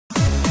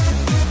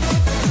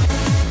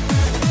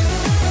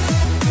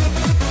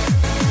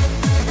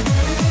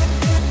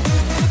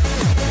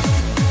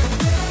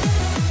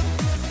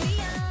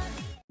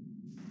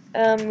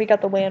we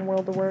got the LAN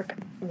world to work.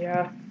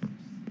 Yeah.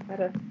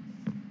 Gotta.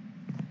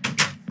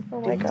 Oh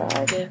my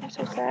god, I'm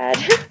so sad.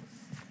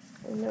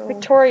 I know.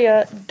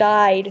 Victoria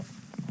died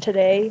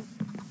today.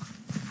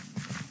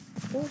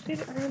 Don't say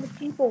it around the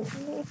people.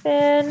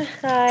 Nathan,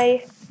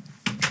 hi.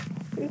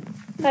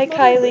 Hi, Love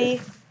Kylie.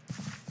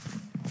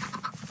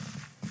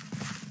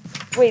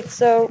 Wait,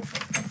 so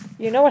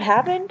you know what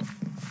happened?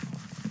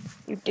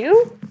 You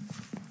do?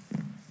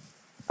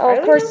 Oh, of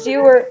Kylie course knows you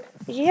what were.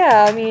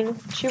 Yeah, I mean,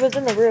 she was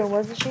in the room,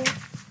 wasn't she?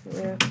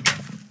 Yeah.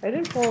 I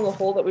didn't fall in the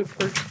hole that we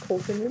perched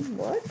Colton in.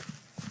 What?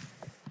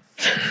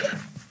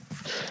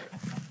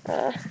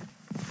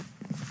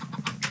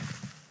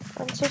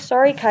 I'm so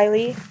sorry,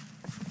 Kylie.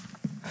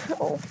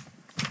 Oh.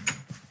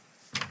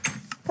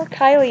 Poor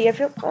Kylie, I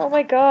feel. Oh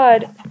my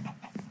god.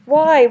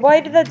 Why? Why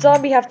did that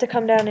zombie have to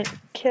come down and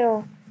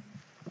kill?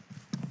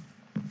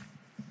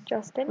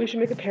 Justin? We should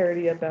make a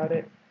parody about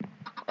it.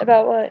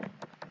 About what?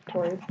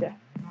 Victoria's death.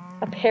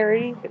 A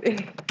parody?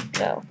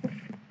 No.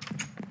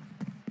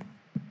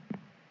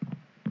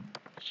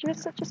 She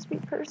was such a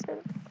sweet person.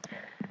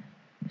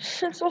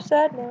 I'm so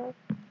sad now.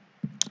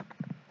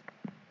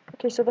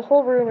 Okay, so the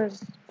whole room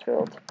is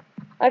filled.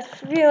 I'm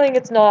feeling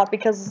it's not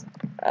because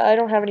I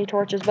don't have any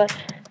torches, but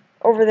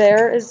over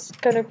there is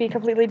going to be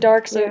completely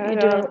dark, so Yeah, you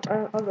no, didn't.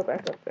 I'll go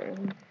back up there.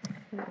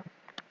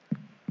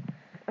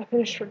 I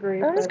finished her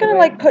grave. I'm just by the gonna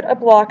way. like put a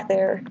block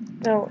there.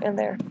 No, in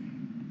there.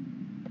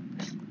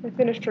 I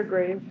finished her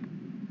grave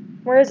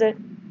Where is it?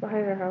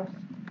 behind her house.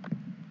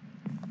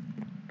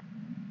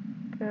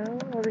 No,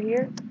 over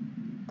here.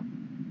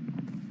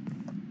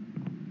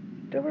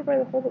 It's over by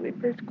the hole that we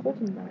placed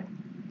Colton by.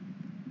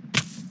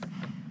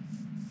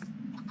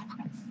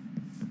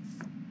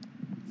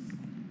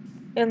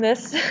 In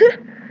this.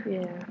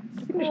 Yeah.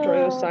 You can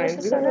destroy those signs.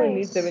 This We is don't so really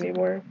need nice. them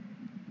anymore.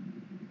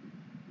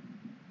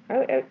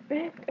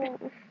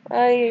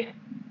 I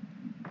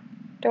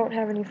don't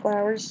have any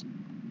flowers.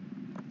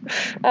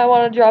 I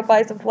want to drop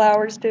by some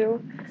flowers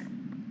too.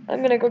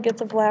 I'm gonna go get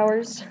some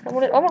flowers. I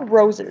want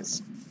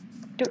roses.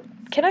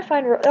 Can I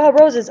find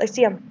roses? I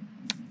see them.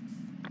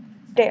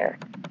 There.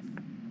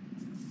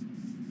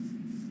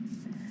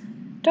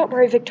 Don't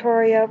worry,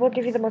 Victoria. We'll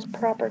give you the most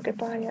proper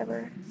goodbye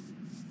ever.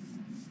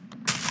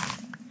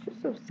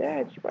 She's so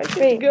sad. Why can't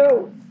Wait. you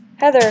go?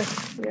 Heather.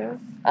 Yeah.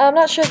 I'm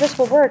not sure if this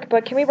will work,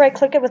 but can we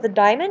right-click it with a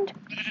diamond?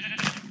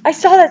 I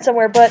saw that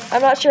somewhere, but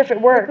I'm not sure if it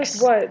works.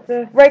 What?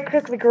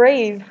 Right-click the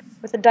grave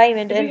with a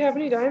diamond. Do we have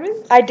any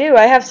diamonds? I do.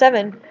 I have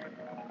 7.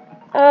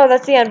 Oh,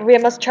 that's the end. We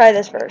must try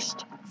this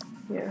first.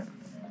 Yeah.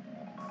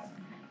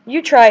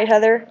 You try it,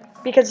 Heather,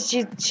 because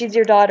she's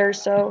your daughter,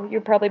 so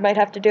you probably might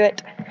have to do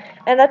it.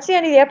 And that's the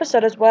end of the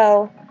episode as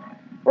well.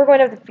 We're going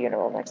to have the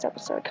funeral next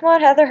episode. Come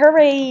on, Heather,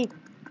 hurry!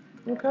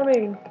 I'm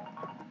coming.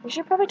 You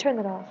should probably turn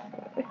that off.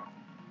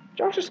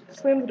 Josh just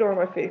slammed the door in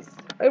my face.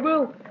 I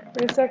will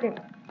in a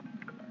second.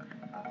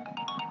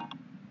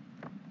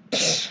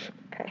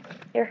 Okay,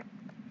 here.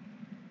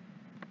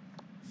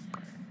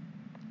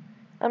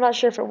 I'm not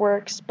sure if it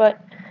works, but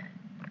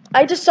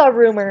I just saw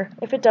rumor.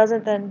 If it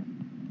doesn't, then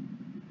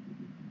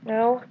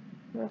no.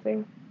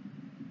 Nothing.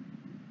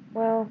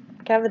 Well,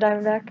 can I have the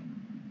diamond back?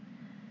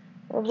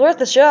 Well, it was worth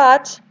a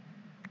shot.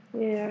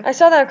 Yeah. I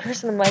saw that on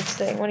Chris and the Mike's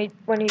thing when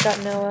he got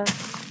Noah.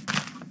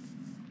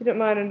 If you don't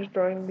mind, I'm just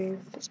drawing these.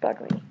 Just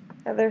bug me.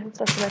 Heather, it's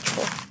not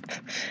symmetrical.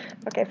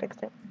 Okay, I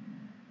fixed it.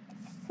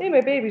 Hey,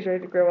 my baby's ready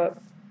to grow up.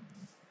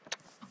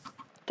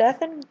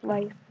 Death and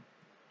life.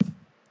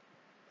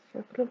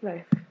 Circle of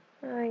life.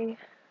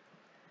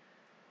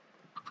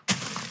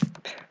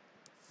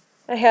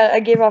 I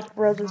gave off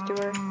roses to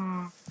her.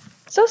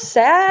 So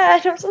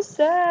sad. I'm so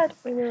sad.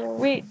 I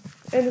know.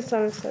 And the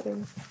sun is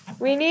setting.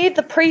 We need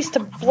the priest to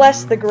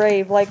bless the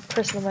grave like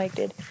Chris and Mike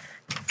did,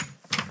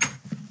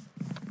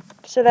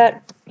 so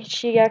that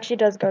she actually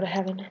does go to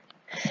heaven.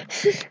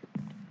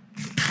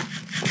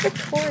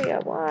 Victoria,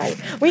 why?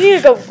 We need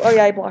to go. Oh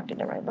yeah, I blocked it.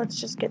 Never mind. Let's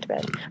just get to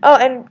bed. Oh,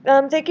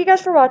 and thank you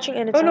guys for watching.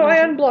 And it's oh no, I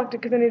unblocked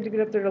it because I need to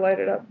get up there to light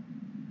it up.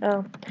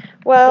 Oh,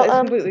 well, it's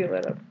completely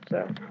lit up.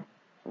 So.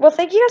 Well,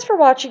 thank you guys for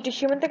watching. Do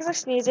human things like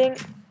sneezing?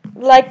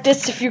 Like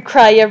this if you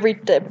cry every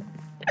time.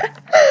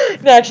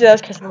 No, actually, that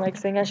was Chris and Mike's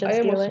thing. I should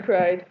steal it. I almost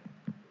cried.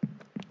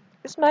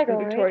 It's my girl,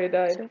 Victoria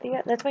right?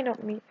 died. That's my note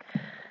to me.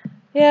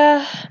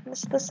 Yeah, this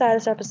is the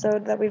saddest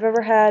episode that we've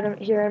ever had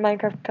here in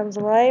Minecraft Comes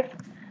Alive.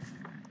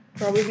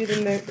 Probably be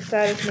the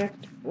saddest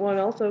next one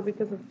also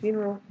because of the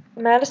funeral.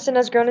 Madison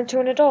has grown into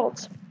an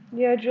adult.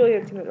 Yeah,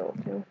 Juliet's an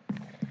adult too.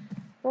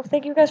 Well,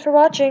 thank you guys for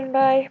watching.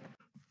 Bye.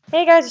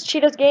 Hey guys, it's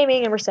Cheetos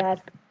Gaming, and we're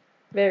sad.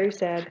 Very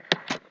sad.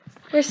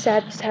 We're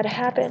sad this had to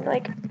happen.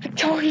 Like,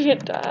 Victoria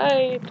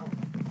died.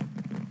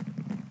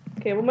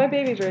 Okay, well my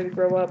baby's ready to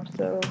grow up,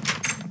 so.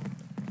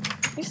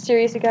 Are you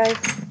serious, you guys?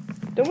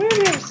 Don't we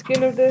already have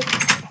skin of this?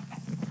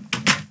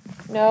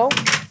 No.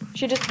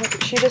 She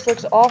just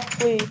looks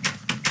awfully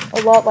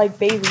a lot like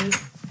Bailey.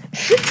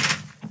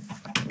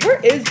 Where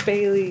is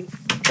Bailey?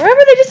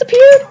 Remember they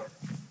disappeared?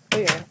 Oh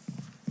yeah.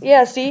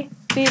 Yeah, see?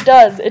 See, it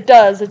does. It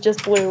does. It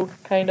just blew,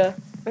 kinda.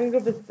 I'm gonna go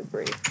visit the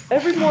grave.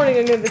 Every morning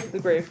I'm gonna visit the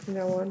grave from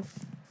now on.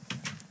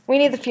 We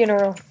need the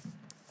funeral.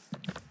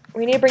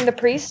 We need to bring the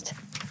priest,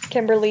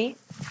 Kimberly.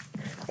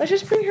 Let's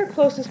just bring her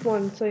closest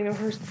one, so you know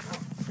her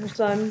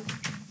son,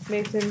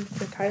 Mason, and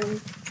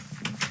Kylie.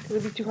 It'll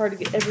be too hard to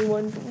get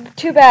everyone.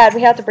 Too bad.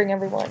 We have to bring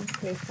everyone.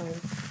 Okay, fine.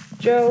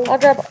 Joe. I'll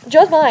grab.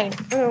 Joe's mine. I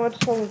don't know. I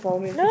just told him to follow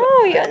me.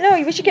 No, yeah,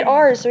 no. We should get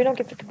ours so we don't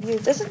get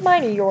confused. This is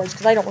mine or yours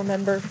because I don't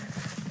remember.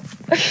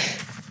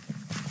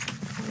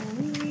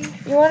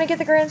 You want to get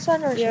the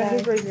grandson or should Yeah, I?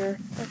 he's right here.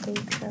 Okay,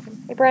 you can grab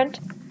him. Hey, Brent.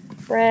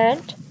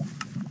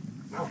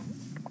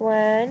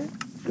 Gwen.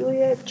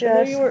 Juliet. I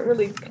know you weren't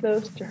really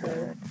close to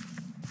her.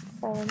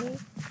 Follow me.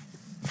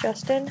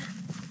 Justin.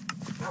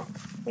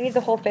 We need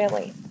the whole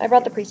family. I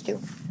brought the priest too.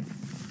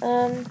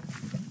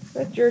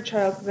 That's your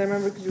child, because I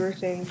remember because you were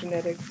saying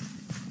genetics.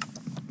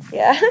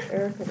 Yeah.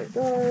 Erica the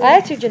guard. I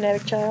had 2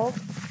 genetic child.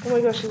 Oh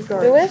my gosh, she's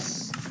guard.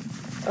 Lewis.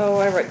 Oh,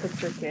 I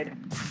right-clicked your kid.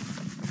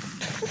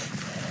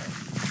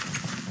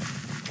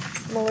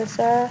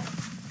 Melissa.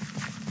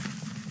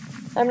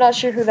 I'm not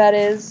sure who that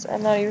is.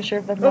 I'm not even sure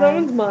if that's mine. Oh, that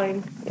one's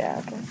mine. Yeah,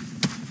 okay.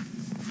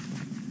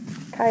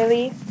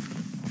 Kylie.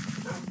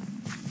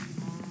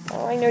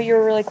 Oh, I know you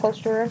were really close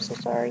to her. I'm so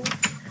sorry.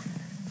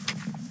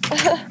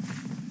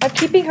 I'm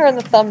keeping her in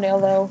the thumbnail,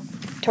 though.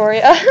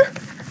 Victoria.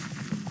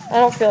 I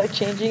don't feel like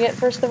changing it,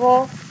 first of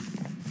all.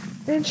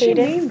 And she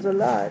means a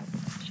lot.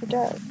 She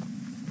does.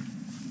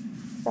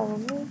 Follow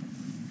me.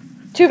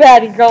 Too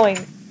bad you're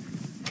going.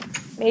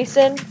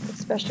 Mason,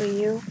 especially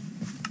you.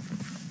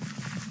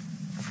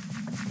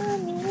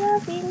 Mommy,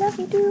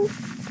 lovey, do.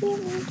 Give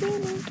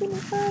me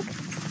hug.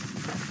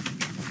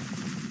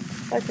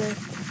 Okay.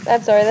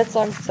 I'm sorry, that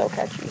song's so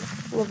catchy.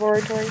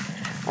 Laboratory.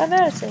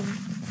 Madison.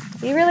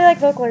 You really like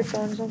Vocaloid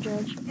songs, don't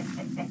judge.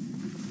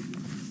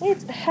 Hey,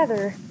 it's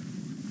Heather.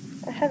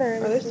 Heather.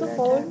 Are they still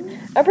following me?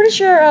 I'm pretty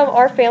sure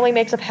our family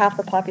makes up half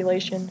the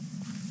population.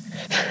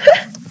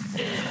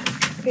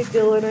 Okay,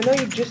 Dylan, I know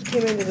you just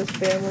came into this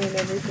family and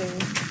everything.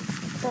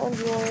 That one's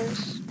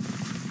yours.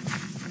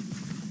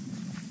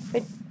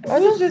 Wait,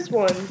 Who's this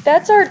one?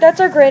 That's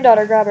our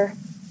granddaughter. Grab her.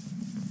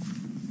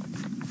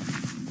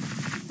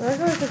 I was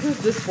like, who's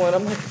this one?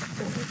 I'm like, I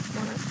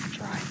don't want to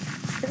try.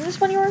 Isn't this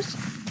one yours?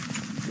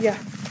 Yeah.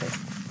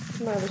 It's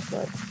my other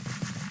slut.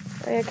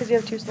 Oh yeah, because you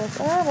have 2 sluts.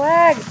 Oh,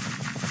 lag!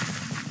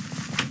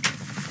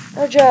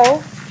 Oh,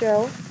 Joe.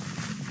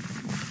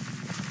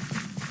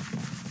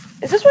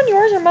 Is this one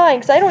yours or mine?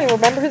 Because I don't even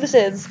remember who this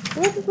is.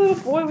 Who is this little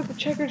boy with the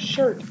checkered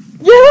shirt?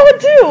 Yeah, that one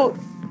too!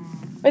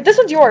 Wait, this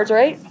one's yours,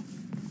 right?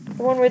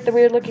 The one with the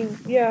weird looking...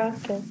 Yeah.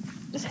 Okay.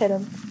 Just hit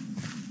him.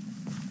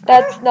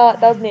 That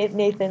was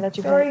Nathan. That's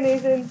your Sorry,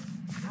 hit. Nathan.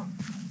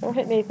 Don't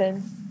hit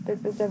Nathan.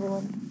 That's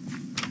everyone.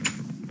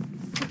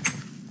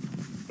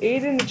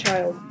 Aiden the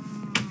child.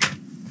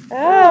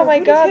 Oh my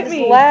who just god, hit this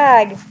me?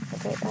 lag.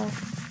 Okay,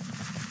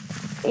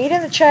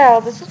 Aiden the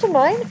child. Is this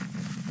mine?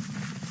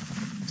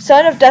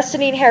 Son of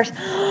Destiny and Harris.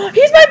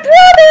 He's my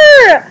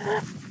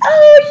brother!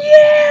 Oh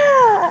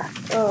yeah!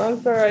 Oh,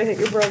 I'm sorry I hit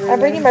your brother. I'm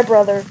bringing my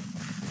brother.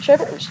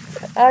 Should I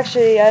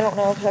actually, I don't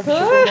know if I should bring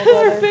my Our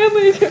brother.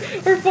 families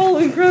are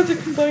following. Crowds are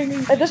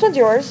combining. This one's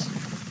yours.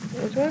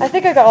 Which one? I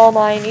think I got all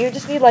mine. You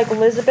just need like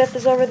Elizabeth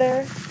is over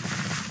there.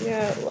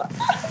 Yeah.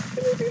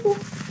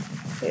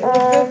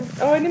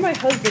 Oh, I need my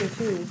husband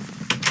too.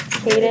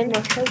 Caden.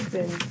 My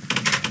husband.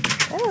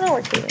 I don't know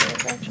where Caden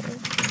is actually.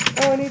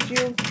 Oh, I need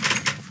you.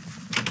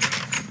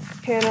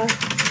 Hannah.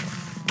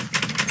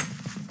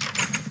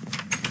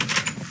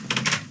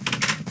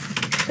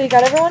 So you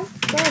got everyone?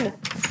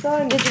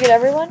 Son. Did you get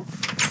everyone?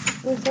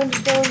 My son's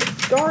phone.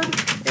 Guard.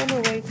 On my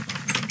way.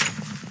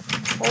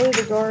 I'll leave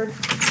the guard.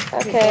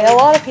 Okay, a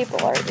lot of people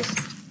are just...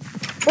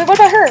 Wait, what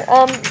about her?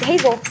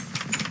 Hazel.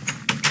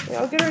 Yeah,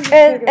 I'll get her in just a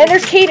second. And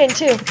there's Caden,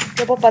 too.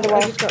 They're both by the I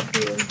way. just got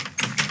Caden.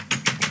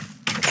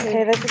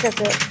 Okay, I think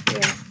that's it.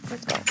 Yeah.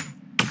 Let's go.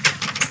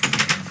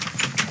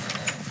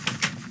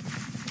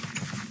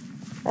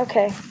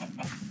 Okay.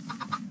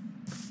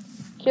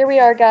 Here we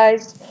are,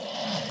 guys.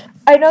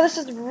 I know this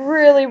is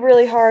really,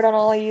 really hard on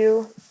all of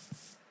you.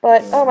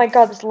 But, oh my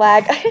god, this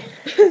lag.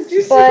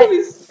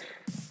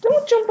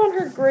 Don't jump on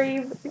her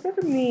grave. You guys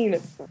are mean.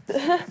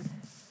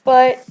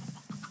 But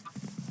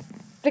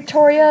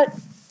Victoria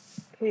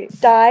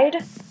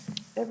died.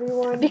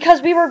 Everyone.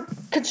 Because we were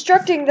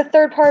constructing the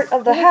third part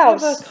of the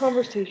house. Let's have a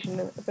conversation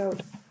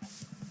about.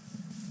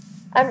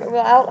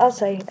 I'll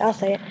say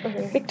it.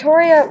 Okay.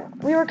 Victoria,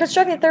 we were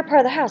constructing the third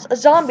part of the house. A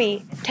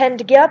zombie tended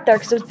to get up there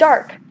because it was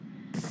dark.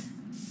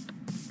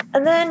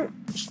 And then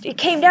it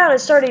came down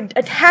and started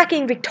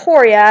attacking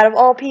Victoria out of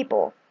all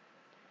people.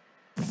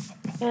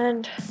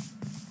 And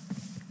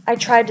I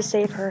tried to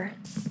save her.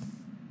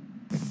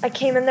 I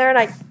came in there and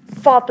I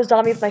fought the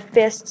zombie with my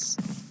fists.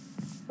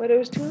 But it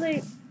was too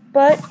late.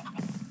 But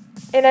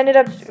it ended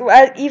up,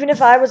 even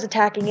if I was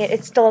attacking it,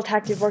 it still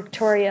attacked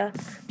Victoria.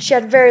 She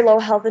had very low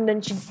health and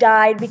then she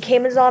died,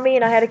 became a zombie,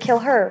 and I had to kill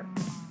her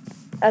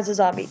as a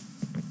zombie.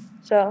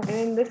 So.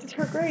 And this is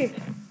her grave.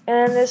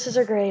 And this is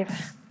her grave.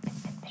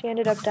 She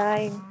ended up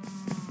dying.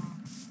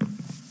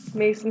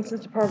 Mason, since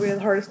it's probably the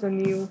hardest on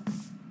you.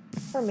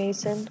 Or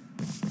Mason.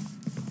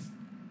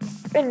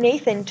 And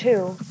Nathan,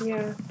 too.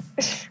 Yeah.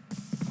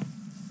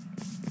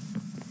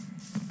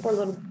 Poor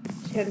little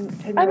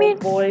 10-year-old I mean,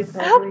 boy, how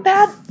probably.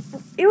 bad...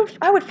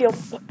 I would feel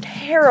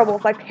terrible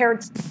if my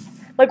parents...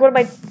 Like, one of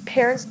my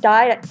parents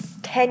died at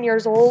 10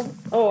 years old.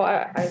 Oh,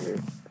 I agree.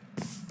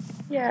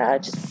 Yeah,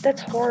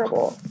 that's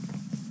horrible.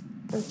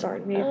 I'm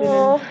sorry, Nathan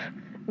Oh,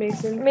 and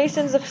Mason.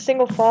 Mason's a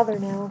single father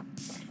now.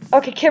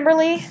 Okay,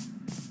 Kimberly.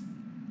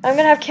 I'm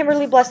gonna have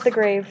Kimberly bless the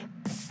grave.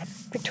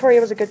 Victoria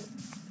was a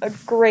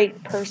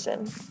great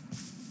person.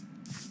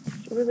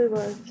 She really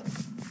was.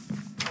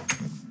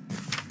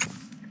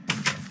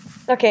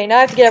 Okay, now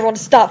I have to get everyone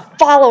to stop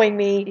following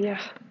me. Yeah.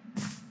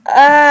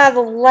 Ah,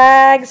 the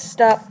lag.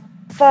 Stop.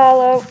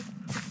 Follow.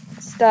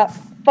 Stop.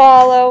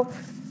 Follow.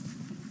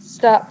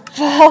 Stop.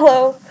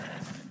 Follow.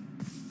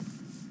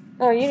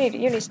 Oh, you need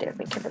to stay with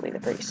me, Kimberly the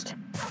priest.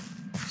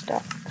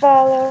 Stop.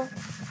 Follow.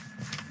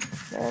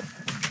 Nope.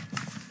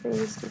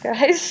 Please, you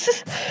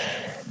guys.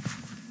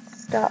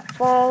 Stop.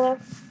 Follow.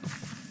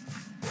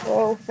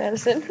 Whoa,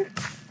 Madison.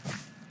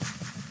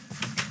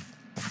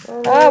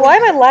 Why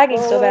am I lagging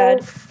so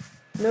bad?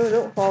 No,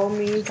 don't follow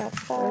me. Stop.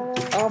 Follow.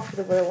 That's the opposite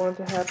of what I want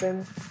to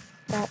happen.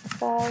 Stop.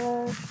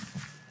 Follow.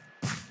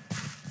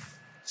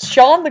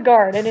 Sean the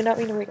guard. I did not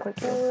mean to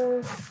right-click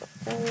you.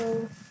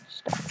 Follow.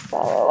 Stop.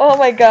 Follow. Oh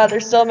my God,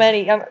 there's so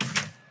many.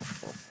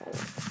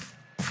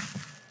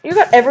 You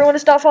got everyone to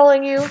stop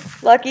following you?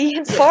 Lucky.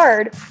 It's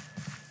hard.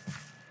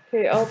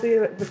 Okay, I'll be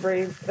at the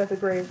grave so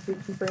you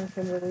can bring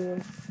Kimberly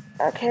in.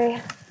 Okay.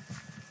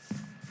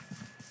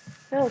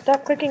 No,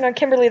 stop clicking on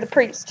Kimberly the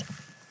priest.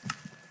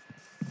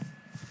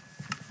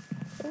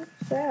 So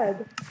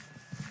sad.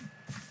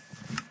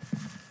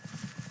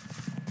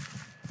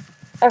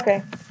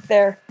 Okay,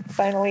 there,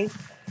 finally.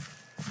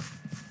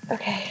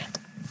 Okay.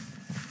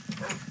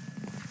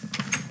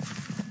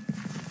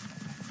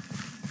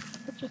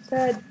 Such a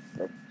sad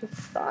just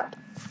thought.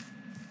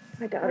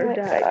 My daughter Oh my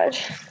died. God.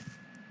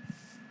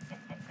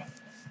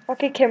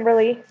 Okay,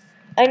 Kimberly.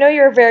 I know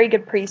you're a very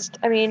good priest.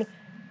 I mean,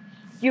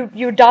 you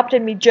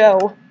adopted me,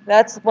 Joe.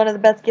 That's one of the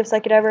best gifts I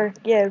could ever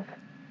give.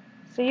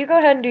 So you go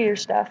ahead and do your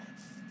stuff.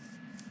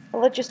 I'll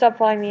let you stop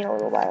following me in a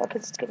little while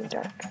because it's getting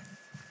dark.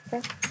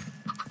 Okay?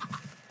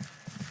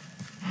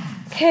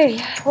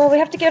 Okay, well, we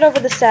have to get over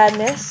the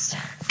sadness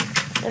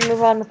and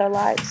move on with our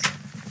lives.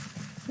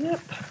 Yep.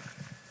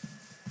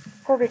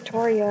 Poor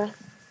Victoria.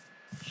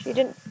 She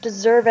didn't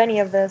deserve any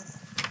of this.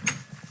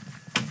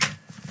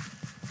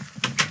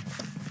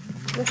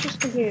 Let's just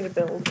continue to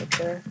build up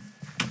there.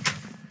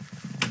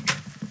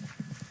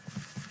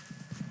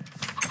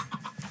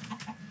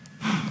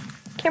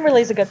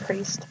 Kimberly's a good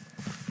priest.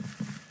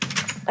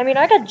 I mean,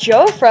 I got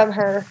Joe from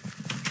her.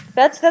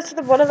 That's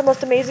one of the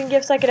most amazing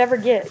gifts I could ever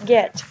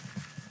get.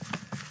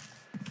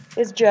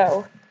 Is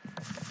Joe.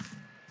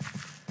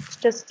 It's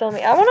just so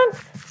me.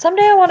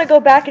 Someday I wanna go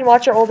back and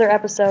watch our older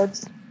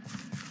episodes.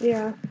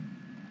 Yeah.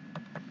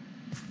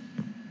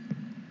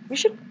 We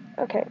should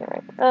okay,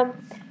 alright.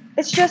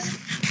 It's just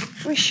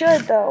we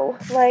should though.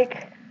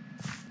 Like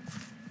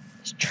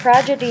this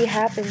tragedy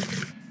happened.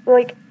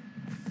 Like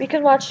we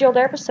could watch the older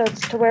episodes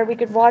to where we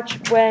could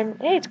watch when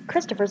it's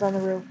Christopher's on the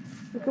roof.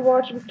 We could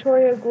watch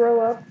Victoria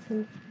grow up.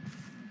 And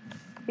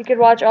We could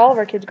watch all of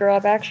our kids grow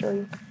up,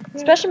 actually.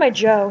 Especially my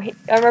Joe.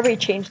 I remember he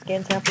changed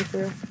skins halfway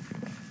through.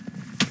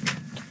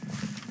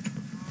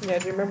 Yeah,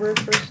 do you remember his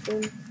first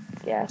skin?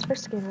 Yeah, his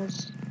first skin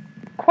was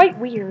quite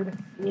weird.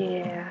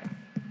 Yeah.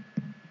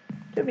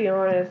 To be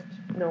honest,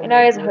 no. And now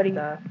he has a with hoodie.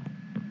 that.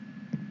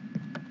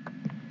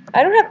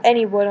 I don't have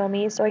any wood on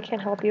me, so I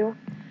can't help you.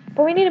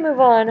 But we need to move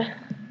on.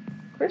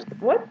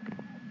 What?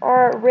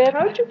 Or rip.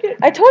 How'd you get?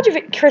 I told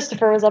you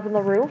Christopher was up on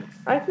the roof.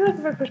 I feel like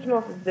if I pushed him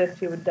off of this,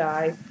 he would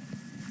die.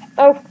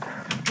 Oh,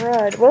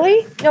 crud. Will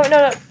he? No.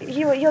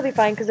 He'll be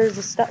fine because there's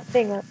a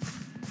thing.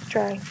 Let's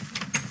try.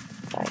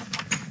 Bye.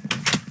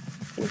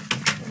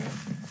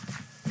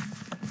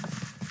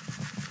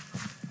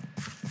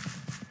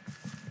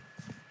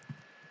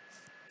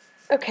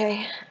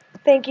 Okay.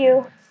 Thank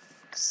you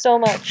so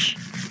much.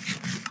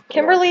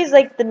 Kimberly's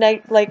like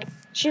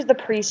she's the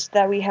priest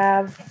that we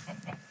have.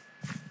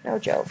 No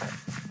joke.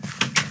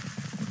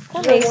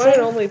 Poor The one and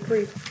Mason. only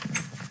priest.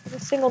 He's a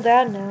single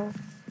dad now.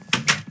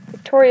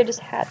 Victoria just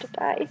had to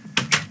die.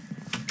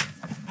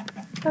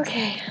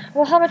 Okay.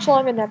 Well, how much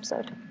longer in the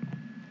episode?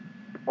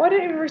 Why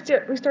didn't you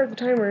restart the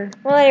timer?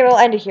 Well, anyway, we'll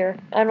end it here.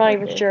 I'm not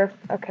even sure.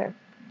 Okay.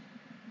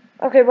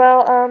 Okay,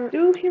 well,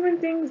 Do human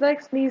things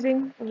like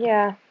sneezing?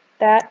 yeah,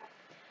 that.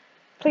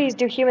 Please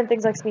do human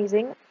things like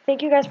sneezing.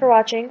 Thank you guys for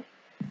watching.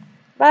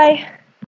 Bye.